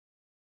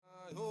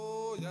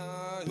Welcome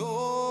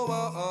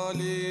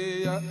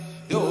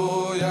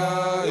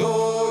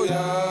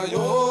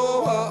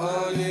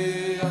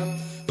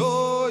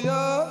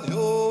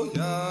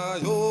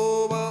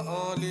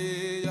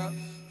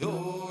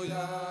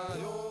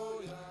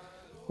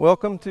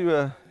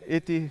to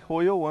Itti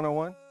Hoyo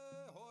 101.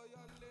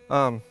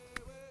 I'm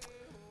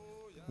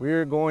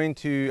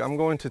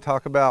going to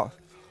talk about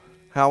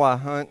how I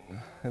hunt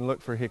and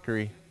look for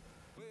hickory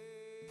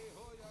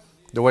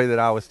the way that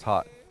I was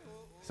taught.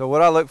 So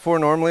what I look for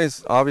normally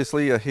is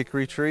obviously a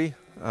hickory tree.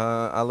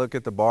 I look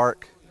at the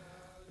bark.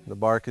 The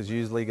bark has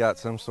usually got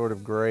some sort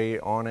of gray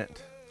on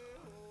it.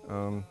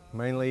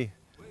 Mainly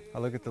I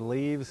look at the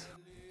leaves.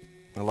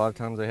 A lot of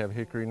times they have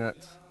hickory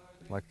nuts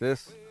like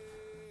this.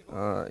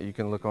 You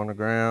can look on the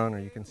ground or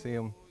you can see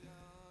them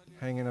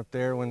hanging up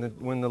there.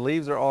 When the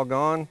leaves are all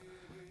gone,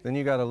 then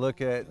you got to look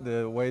at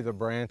the way the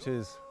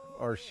branches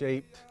are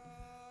shaped,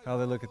 how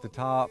they look at the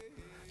top,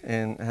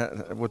 and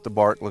what the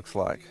bark looks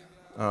like.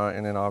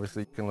 And then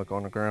obviously you can look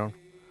on the ground.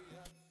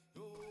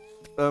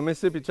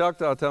 Mississippi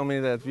Choctaw tell me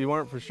that if you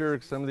weren't for sure,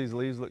 'cause some of these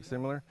leaves look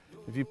similar,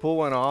 if you pull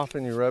one off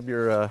and you rub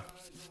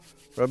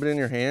it in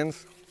your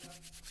hands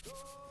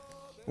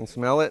and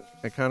smell it,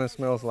 it kind of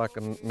smells like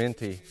a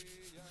minty.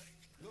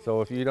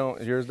 So if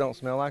yours don't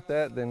smell like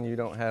that, then you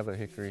don't have a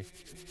hickory.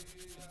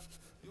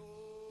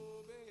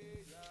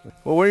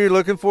 Well, when you're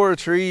looking for a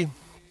tree,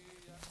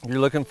 you're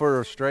looking for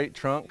a straight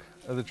trunk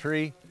of the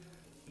tree.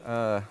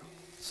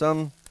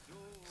 Some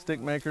stick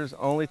makers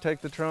only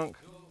take the trunk.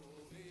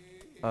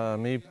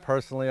 Me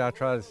personally, I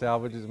try to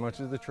salvage as much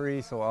of the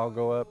tree, so I'll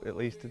go up at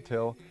least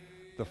until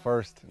the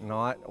first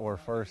knot or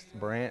first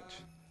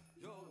branch.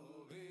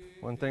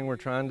 One thing we're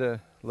trying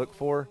to look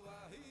for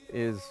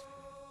is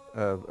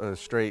a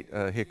straight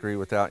hickory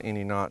without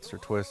any knots or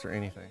twists or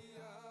anything.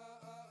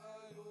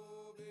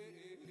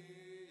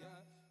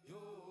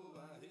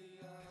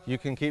 You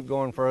can keep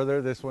going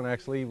further. This one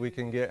actually we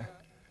can get,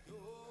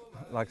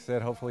 like I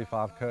said, hopefully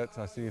 5 cuts.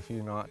 I see a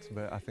few knots,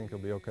 but I think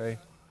it'll be okay.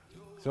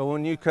 So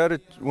when you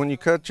cut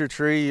your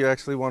tree, you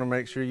actually want to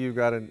make sure you've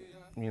got it,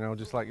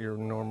 just like your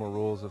normal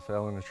rules of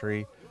felling a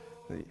tree,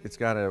 it's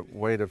got a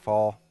way to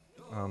fall.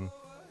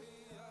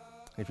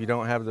 If you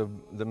don't have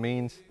the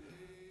means,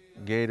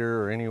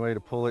 gator or any way to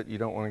pull it, you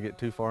don't want to get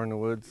too far in the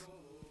woods.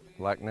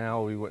 Like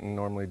now, we wouldn't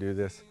normally do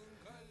this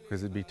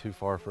because it'd be too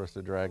far for us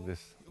to drag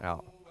this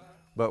out.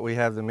 But we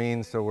have the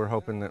means, so we're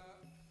hoping that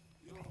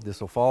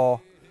this will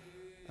fall.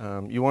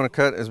 You want to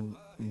cut as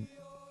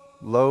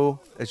low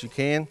as you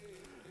can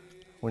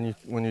when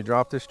you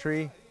drop this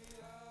tree.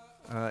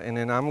 And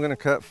then I'm going to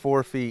cut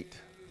 4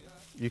 feet.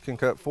 You can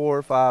cut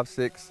 4, 5,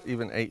 6,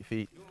 even 8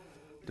 feet,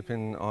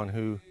 depending on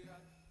who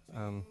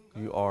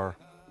you are.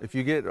 If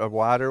you get a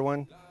wider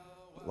one,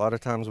 a lot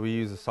of times we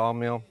use a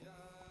sawmill.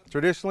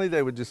 Traditionally,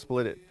 they would just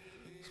split it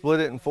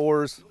in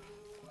 4s.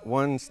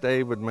 One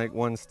stave would make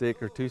 1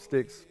 stick or 2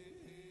 sticks,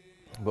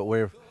 but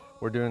we're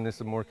doing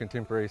this in more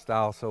contemporary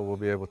style, so we'll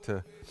be able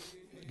to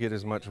get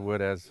as much wood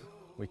as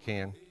we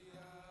can.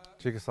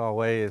 Chickasaw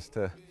way is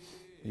to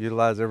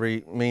utilize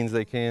every means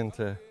they can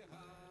to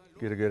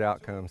get a good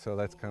outcome, so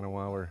that's kind of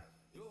why we're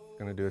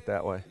going to do it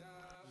that way.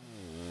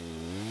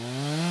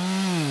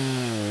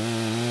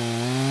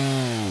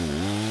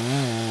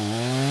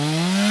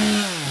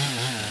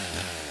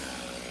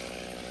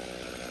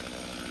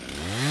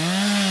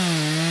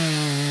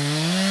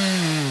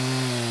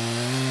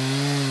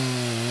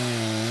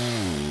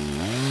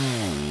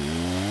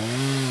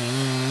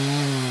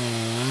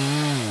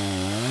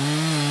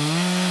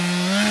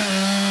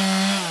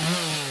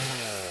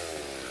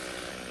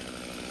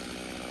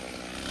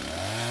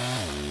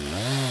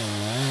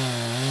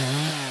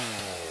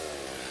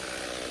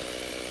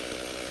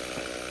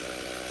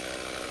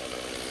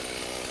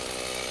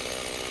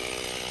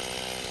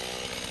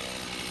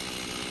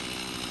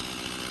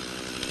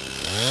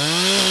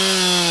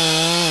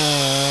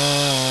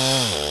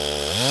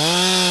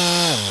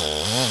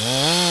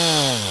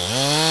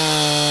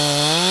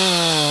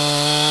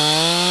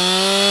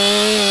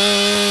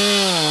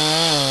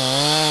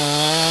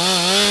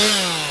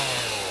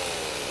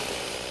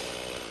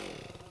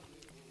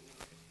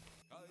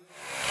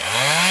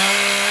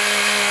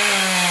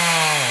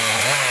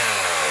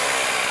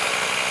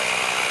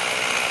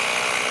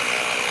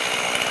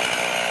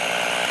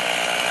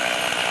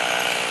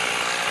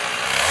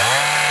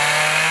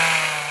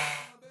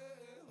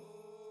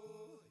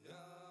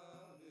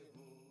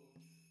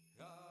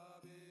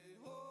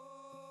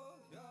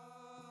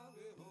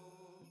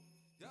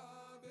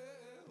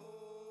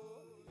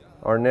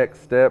 Our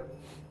next step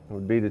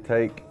would be to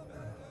take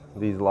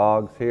these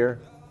logs here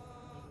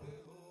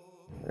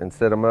and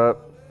set them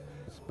up,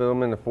 split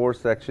them into 4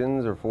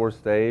 sections or 4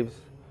 staves.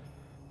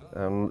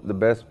 The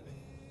best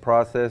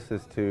process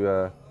is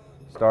to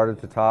start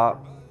at the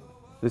top.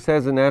 This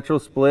has a natural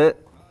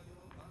split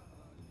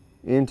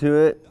into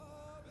it,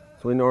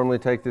 so we normally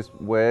take this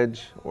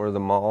wedge or the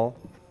maul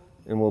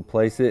and we'll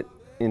place it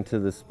into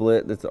the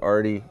split that's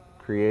already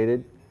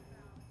created.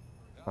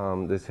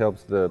 This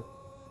helps the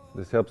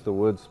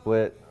wood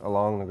split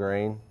along the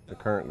grain, the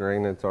current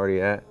grain that's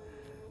already at.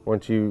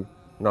 Once you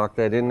knock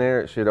that in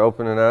there. It should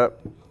open it up.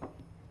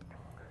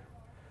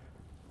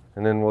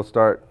 And then we'll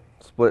start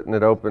splitting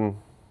it open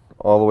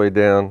all the way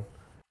down.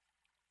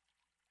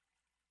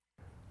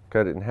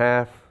 Cut it in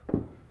half,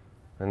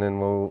 and then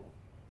we'll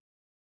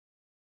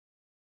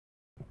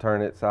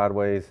turn it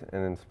sideways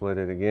and then split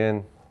it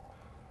again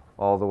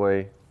all the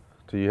way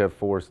till you have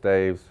 4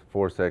 staves,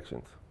 4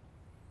 sections.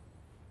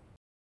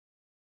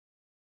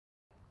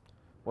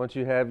 Once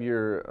you have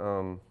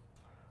your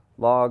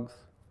logs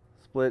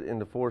split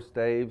into 4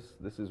 staves,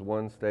 this is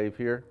 1 stave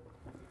here,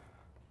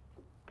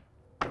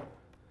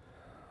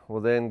 we'll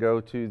then go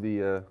to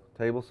the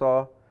table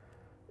saw,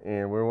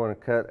 and we're going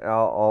to cut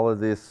out all of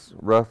this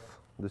rough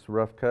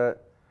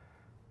cut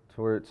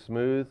to where it's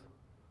smooth.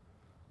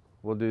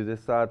 We'll do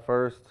this side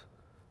first,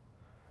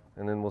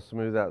 and then we'll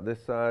smooth out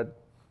this side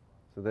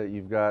so that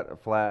you've got a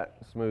flat,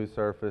 smooth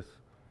surface,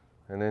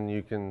 and then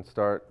you can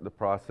start the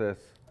process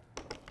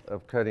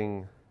of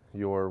cutting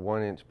your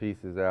 1-inch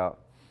pieces out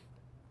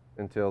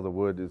until the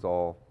wood is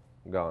all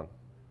gone.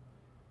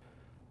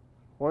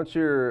 Once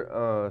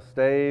your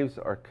staves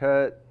are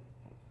cut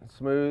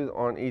smooth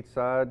on each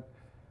side,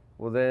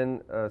 we'll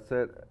then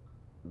set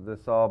the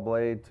saw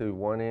blade to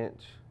 1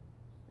 inch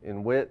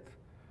in width,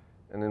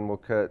 and then we'll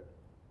cut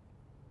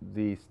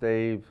the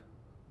stave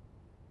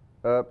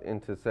up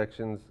into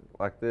sections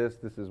like this.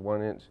 This is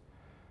 1 inch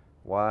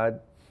wide,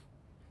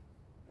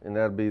 and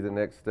that'll be the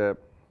next step,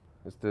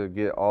 is to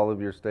get all of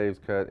your staves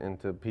cut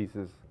into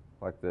pieces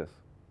like this.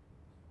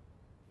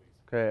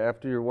 Okay,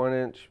 after your 1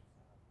 inch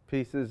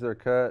pieces are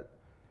cut,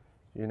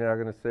 you're now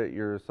going to set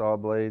your saw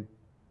blade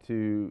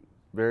to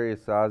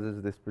various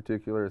sizes. This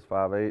particular is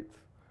 5/8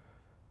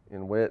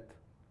 in width,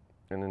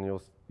 and then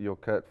you'll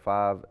cut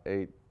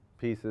 5/8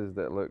 pieces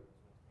that look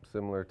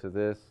similar to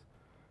this,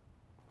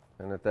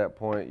 and at that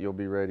point you'll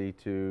be ready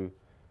to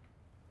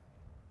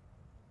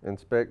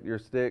inspect your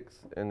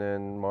sticks and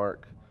then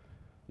mark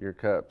your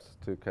cups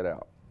to cut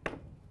out.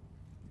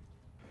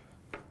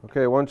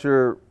 Okay, once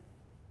your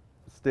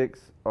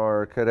sticks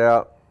are cut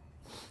out,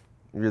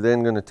 you're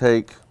then going to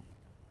take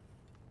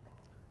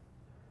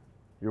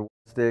your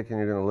stick and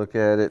you're going to look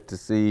at it to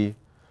see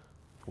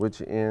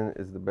which end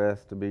is the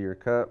best to be your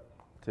cup.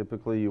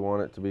 Typically you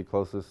want it to be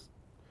closest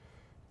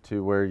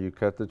to where you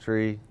cut the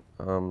tree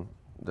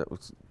that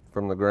was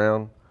from the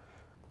ground.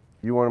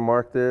 You want to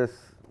mark this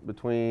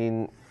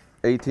between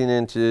 18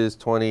 inches,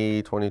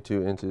 20,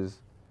 22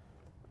 inches.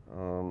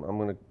 I'm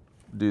going to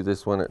do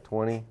this one at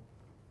 20.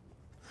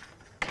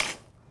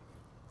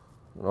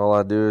 And all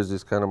I do is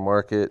just kind of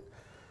mark it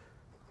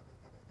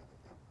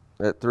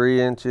at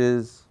 3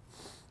 inches,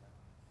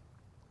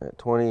 at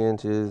 20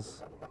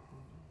 inches.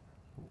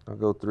 I'll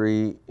go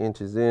 3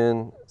 inches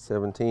in,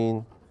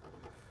 17.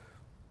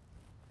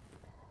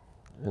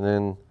 And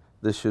then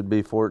this should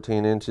be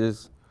 14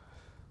 inches.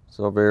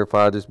 So I'll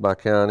verify just by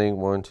counting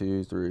 1,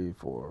 2, 3,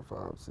 4,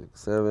 5, 6,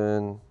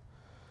 7.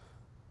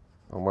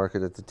 I'll mark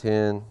it at the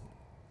 10.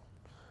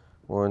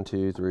 1,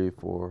 2, 3,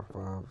 4,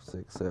 5,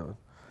 6, 7.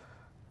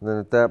 And then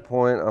at that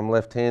point, I'm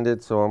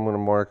left-handed, so I'm going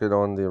to mark it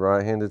on the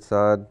right-handed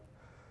side.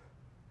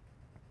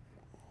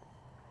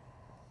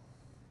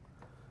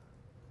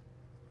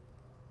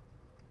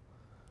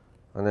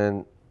 And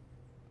then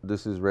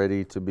this is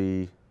ready to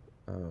be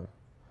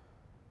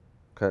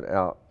cut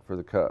out for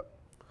the cup.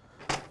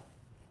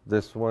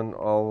 This one,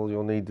 all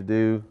you'll need to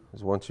do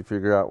is, once you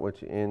figure out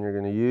which end you're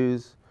going to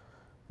use,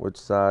 which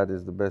side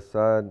is the best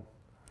side,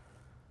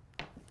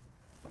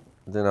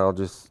 then I'll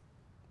just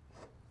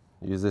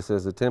use this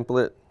as a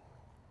template.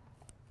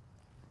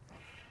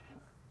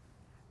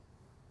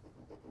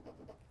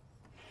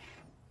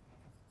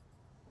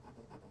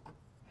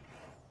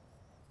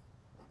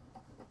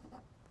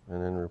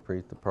 And then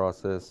repeat the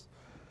process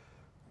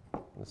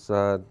on the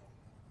side.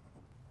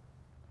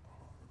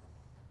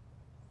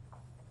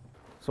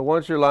 So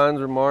once your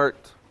lines are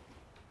marked,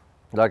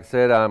 like I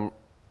said,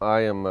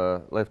 I am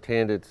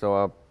left-handed, so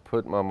I'll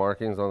put my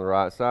markings on the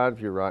right side. If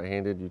you're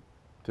right-handed, you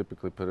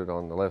typically put it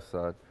on the left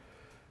side.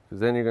 Because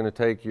then you're going to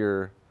take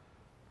your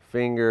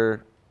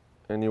finger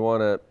and you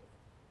want to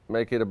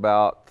make it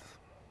about,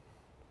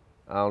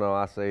 I don't know,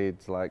 I say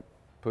it's like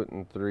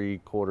putting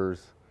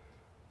 3/4,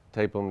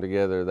 tape them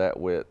together that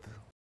width.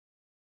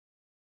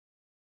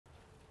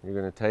 You're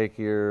going to take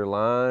your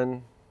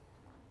line,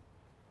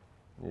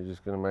 you're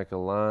just going to make a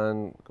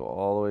line, go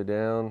all the way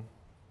down.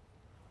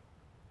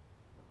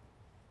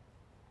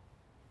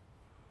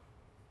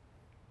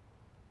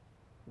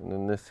 And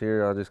then this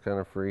here, I'll just kind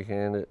of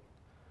freehand it.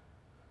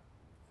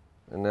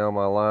 And now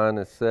my line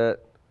is set.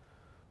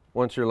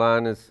 Once your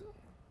line has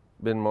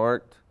been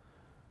marked,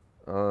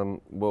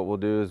 what we'll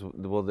do is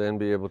we'll then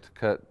be able to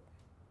cut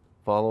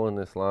following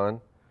this line.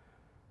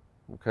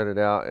 We'll cut it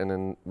out, and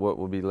then what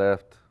will be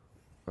left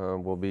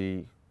will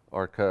be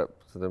our cup,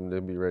 so then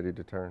they'll be ready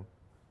to turn.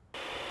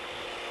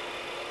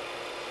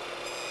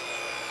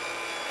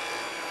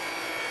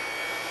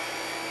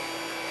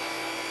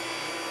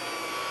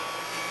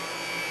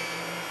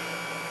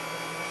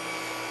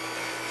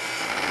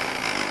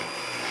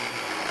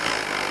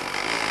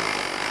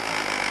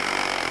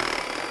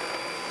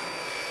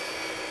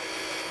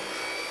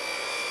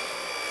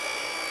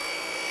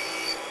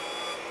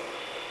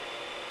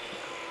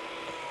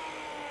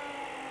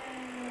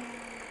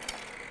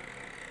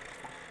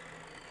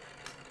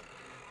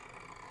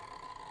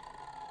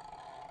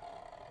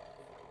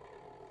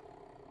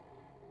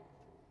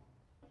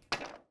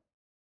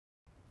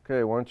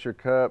 Okay, once your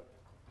cup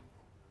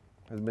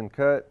has been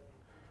cut,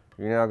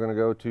 you're now going to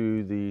go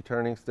to the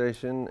turning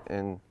station,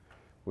 and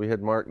we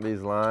had marked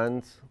these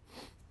lines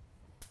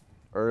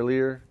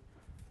earlier.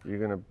 You're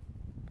going to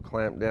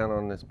clamp down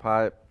on this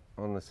pipe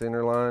on the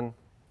center line,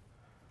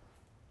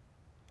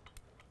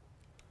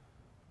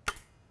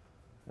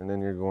 and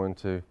then you're going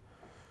to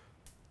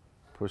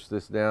push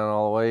this down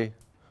all the way,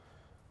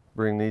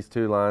 bring these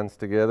two lines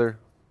together.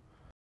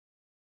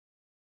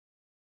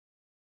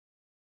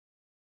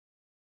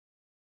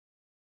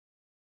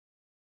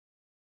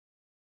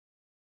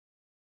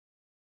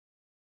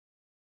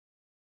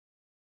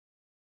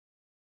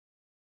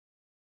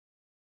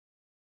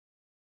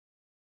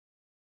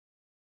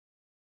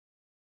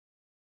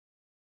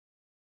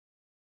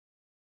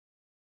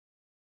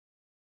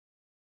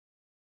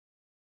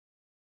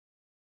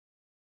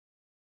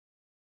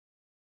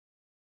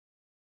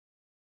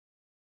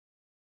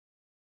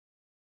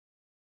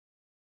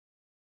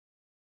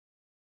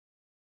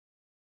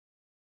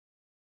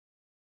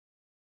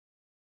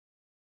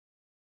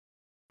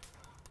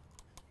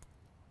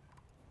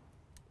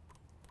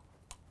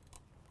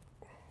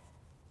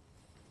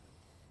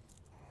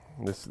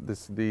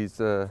 These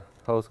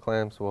hose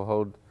clamps will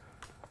hold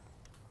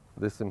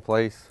this in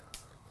place,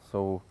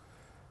 so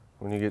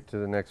when you get to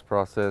the next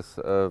process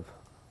of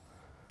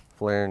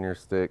flaring your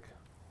stick,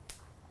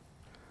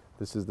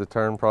 this is the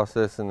turn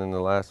process, and then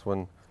the last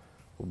one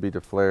will be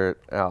to flare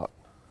it out,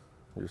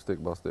 your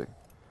stickball stick.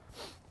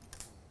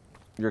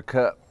 Your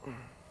cup,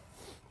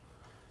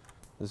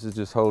 this is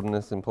just holding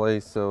this in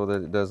place so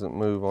that it doesn't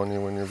move on you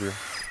whenever you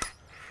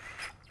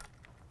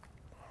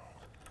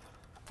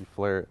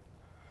flare it.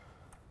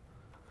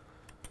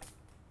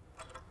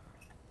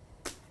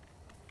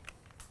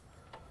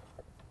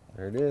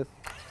 There it is.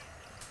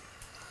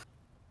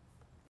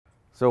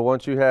 So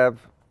once you have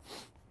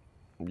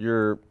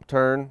your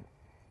turn,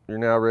 you're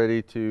now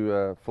ready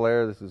to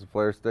flare. This is a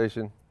flare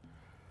station.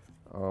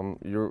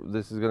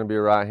 This is going to be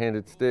a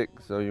right-handed stick,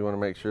 so you want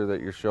to make sure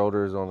that your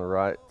shoulder is on the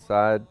right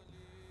side.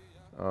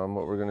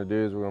 What we're going to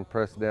do is we're going to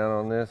press down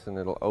on this, and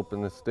it'll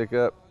open the stick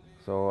up.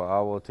 So I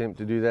will attempt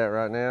to do that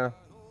right now.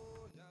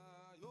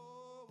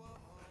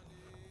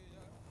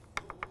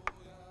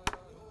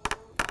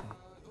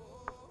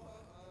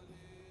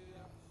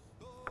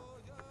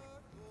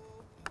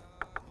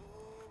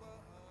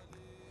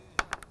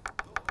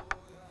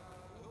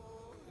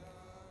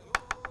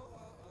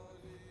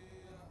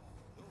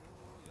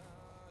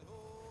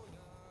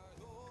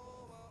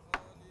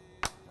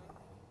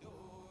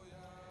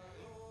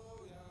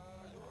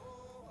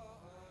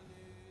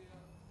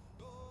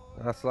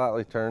 I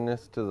slightly turn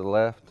this to the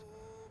left,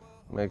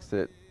 makes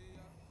it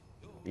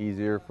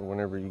easier for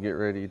whenever you get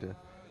ready to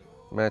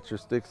match your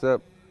sticks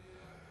up.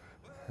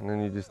 And then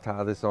you just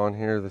tie this on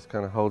here. This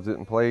kind of holds it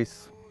in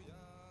place.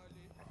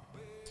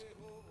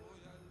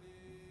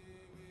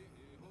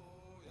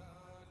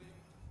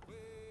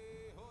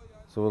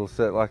 So it'll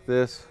set like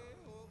this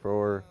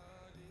for,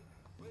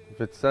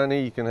 if it's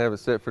sunny, you can have it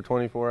set for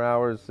 24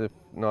 hours. If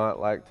not,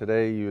 like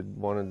today, you would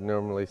want to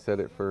normally set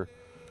it for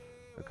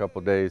a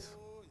couple days.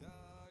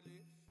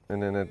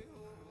 And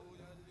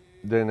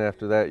then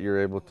after that, you're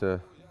able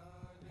to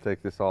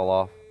take this all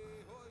off,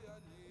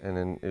 and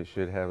then it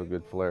should have a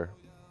good flare.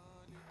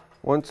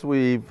 Once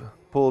we've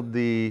pulled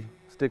the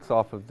sticks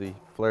off of the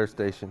flare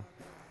station,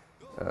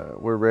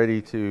 we're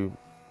ready to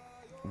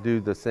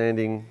do the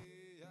sanding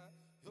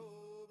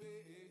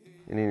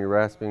and any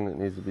rasping that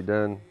needs to be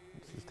done.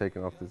 It's just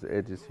taking off these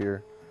edges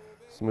here,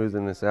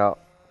 smoothing this out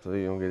so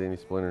you don't get any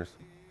splinters.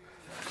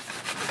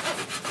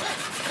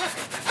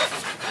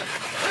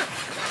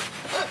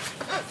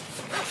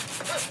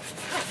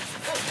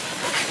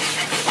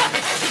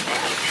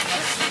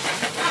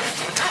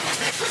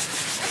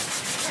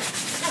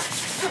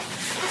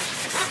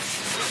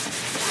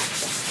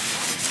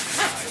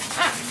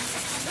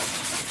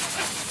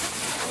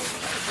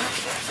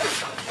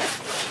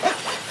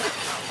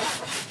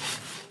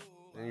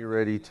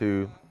 Ready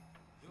to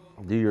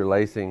do your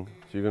lacing.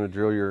 So you're going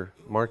to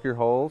mark your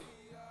holes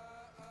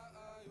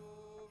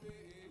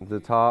at the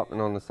top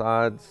and on the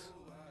sides.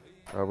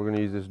 We're going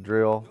to use this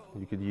drill.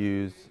 You could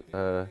use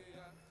a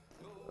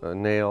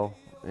nail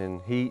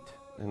and heat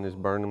and just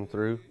burn them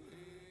through,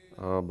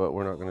 but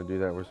we're not going to do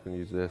that. We're just going to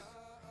use this.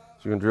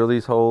 So you're going to drill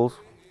these holes.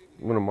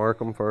 I'm going to mark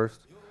them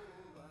first,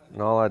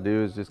 and all I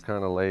do is just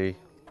kind of lay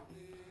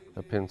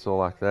a pencil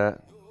like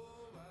that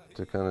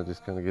to kind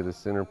of get a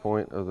center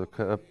point of the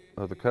cup.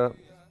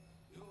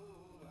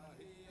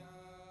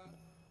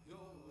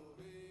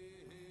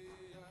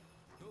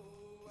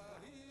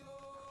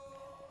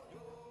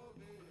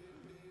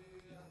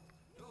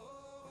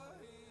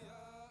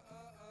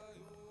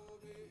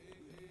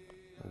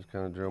 Just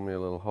kind of drill me a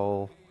little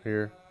hole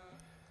here,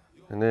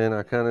 and then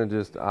I kind of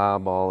just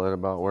eyeball it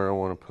about where I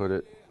want to put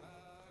it.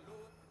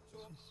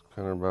 It's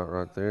kind of about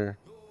right there.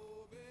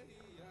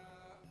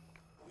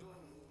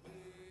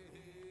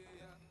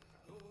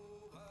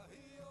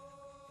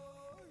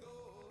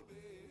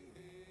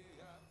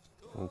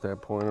 At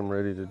that point, I'm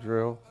ready to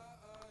drill.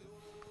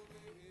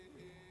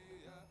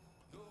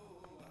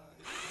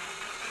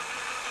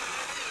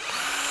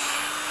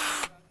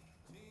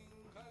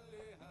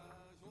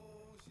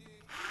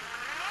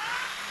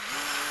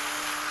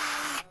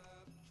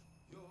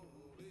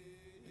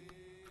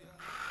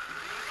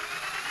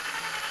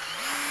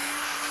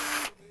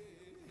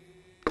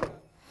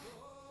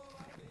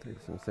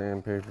 Get some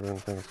sandpaper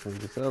and things,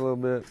 smooth this out a little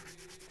bit.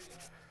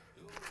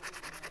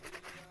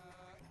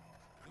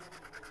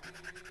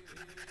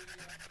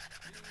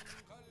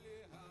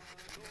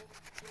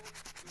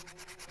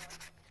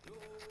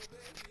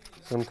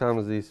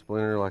 Sometimes these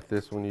splinter like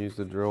this when you use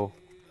the drill,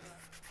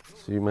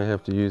 so you may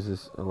have to use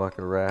this like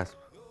a rasp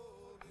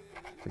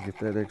to get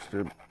that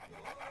extra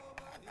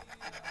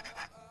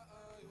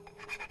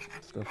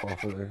stuff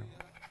off of there.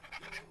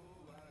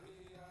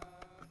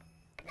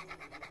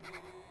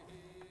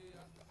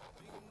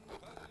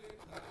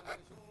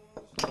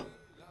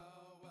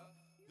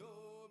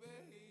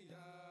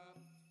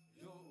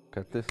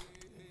 Cut this. There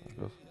it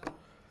goes.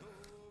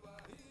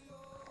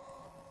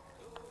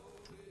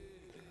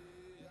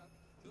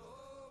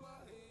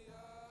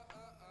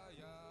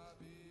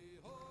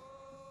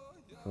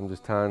 I'm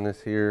just tying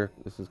this here.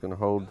 This is going to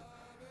hold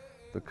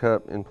the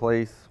cup in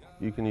place.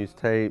 You can use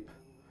tape,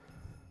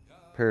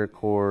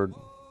 paracord,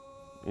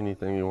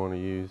 anything you want to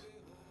use.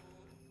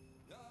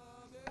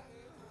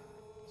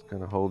 This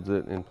kind of holds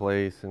it in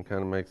place and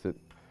kind of makes it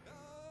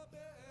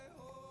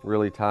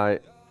really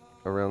tight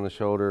around the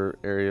shoulder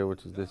area,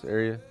 which is this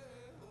area.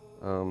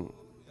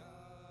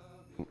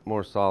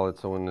 More solid,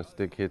 so when the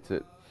stick hits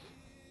it,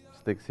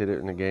 sticks hit it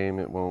in the game,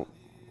 it won't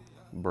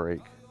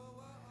break.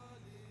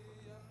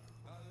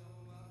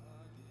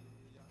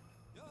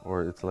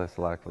 Or it's less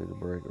likely to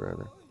break,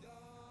 rather.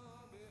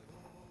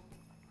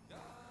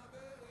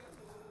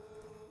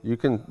 You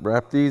can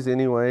wrap these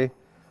anyway.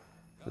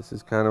 This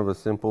is kind of a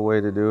simple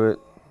way to do it.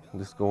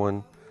 Just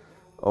going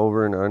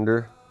over and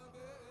under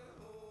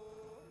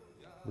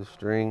the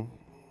string.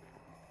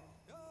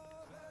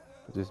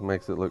 It just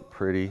makes it look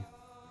pretty.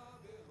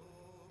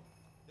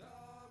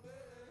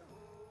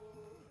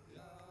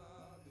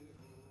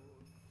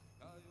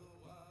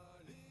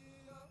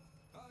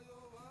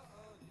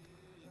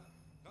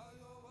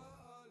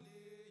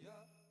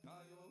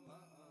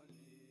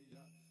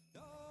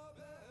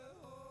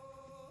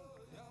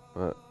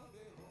 But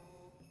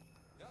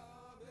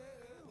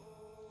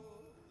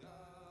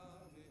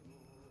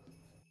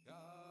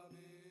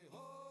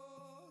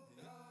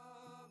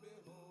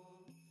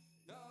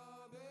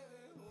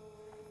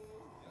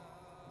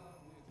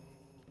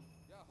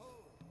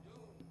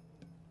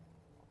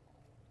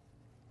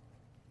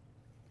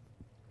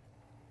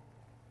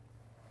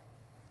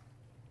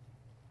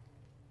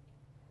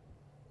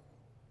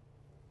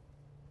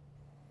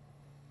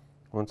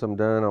once I'm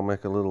done, I'll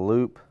make a little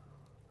loop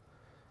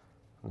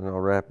and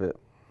I'll wrap it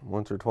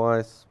once or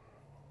twice.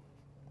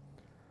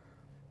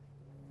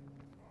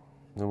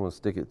 Then we'll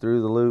stick it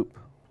through the loop.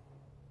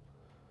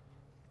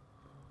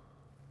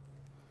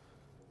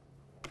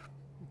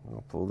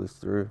 I'll pull this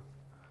through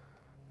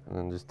and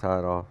then just tie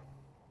it off.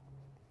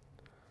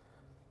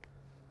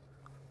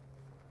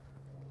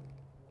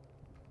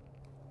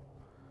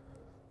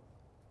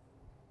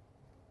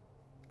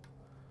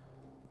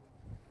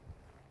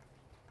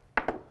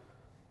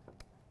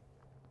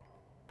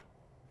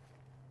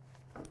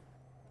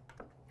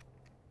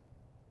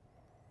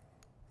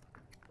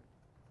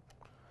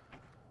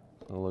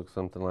 It'll look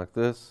something like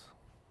this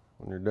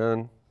when you're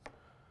done.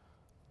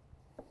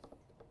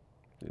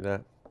 See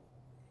that?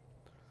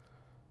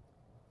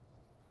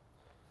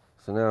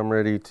 So now I'm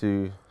ready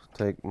to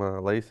take my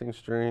lacing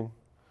string.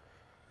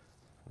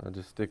 I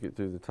just stick it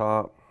through the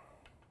top.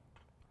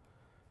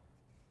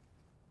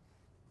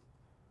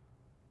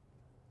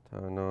 Tie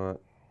a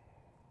knot.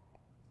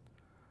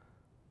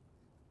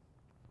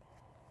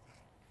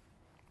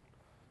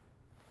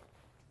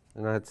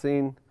 And I had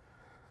seen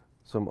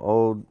some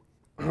old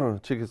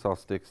Chickasaw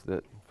sticks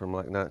that from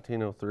like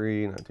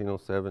 1903,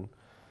 1907,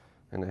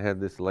 and it had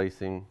this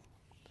lacing.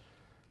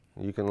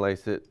 You can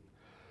lace it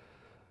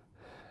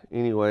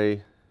any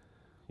way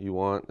you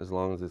want as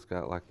long as it's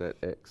got like that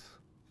X,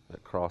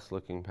 that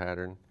cross-looking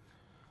pattern.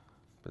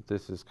 But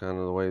this is kind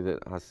of the way that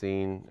I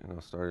seen, and I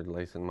started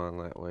lacing mine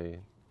that way.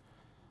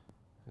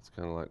 It's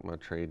kind of like my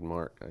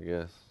trademark, I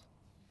guess.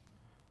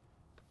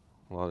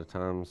 A lot of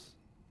times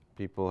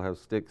people have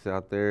sticks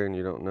out there and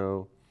you don't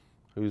know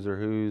whose are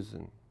whose,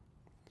 and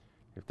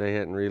if they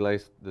hadn't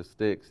relaced the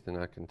sticks, then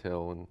I can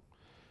tell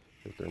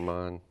if they're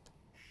mine.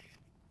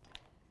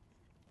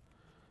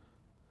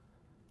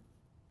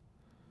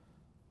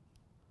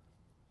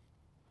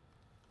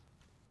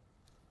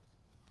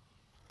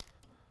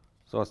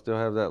 So I still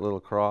have that little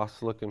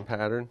cross looking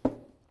pattern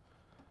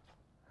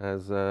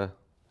as the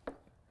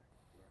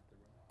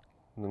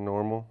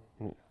normal.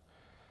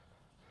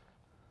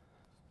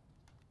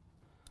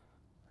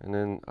 And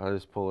then I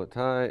just pull it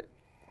tight.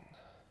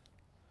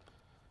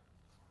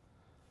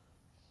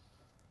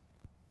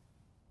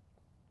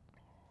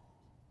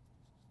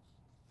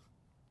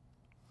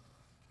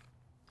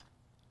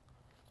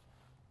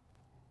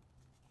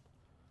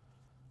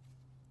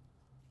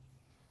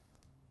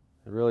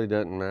 It really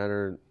doesn't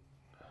matter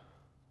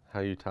how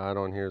you tie it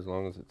on here as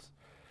long as it's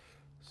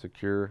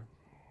secure.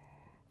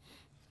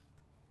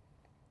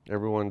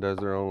 Everyone does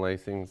their own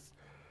lacings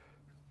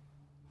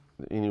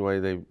any way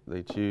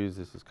they choose.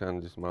 This is kind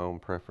of just my own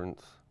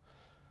preference.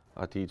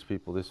 I teach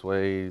people this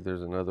way.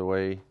 There's another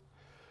way.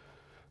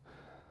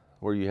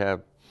 where you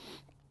have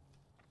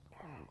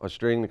a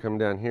string to come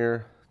down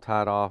here,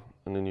 tied off,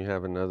 and then you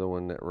have another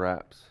one that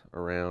wraps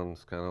around.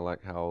 It's kind of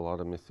like how a lot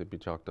of Mississippi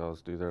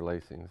Choctaws do their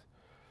lacings.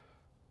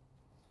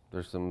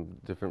 There's some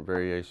different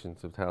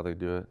variations of how they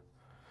do it.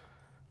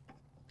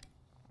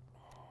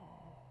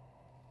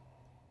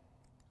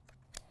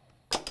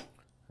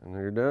 And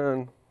you're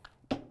done.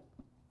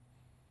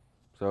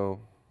 So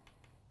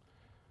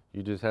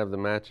you just have the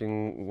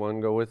matching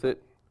one go with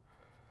it,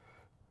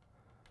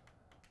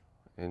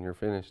 and you're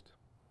finished.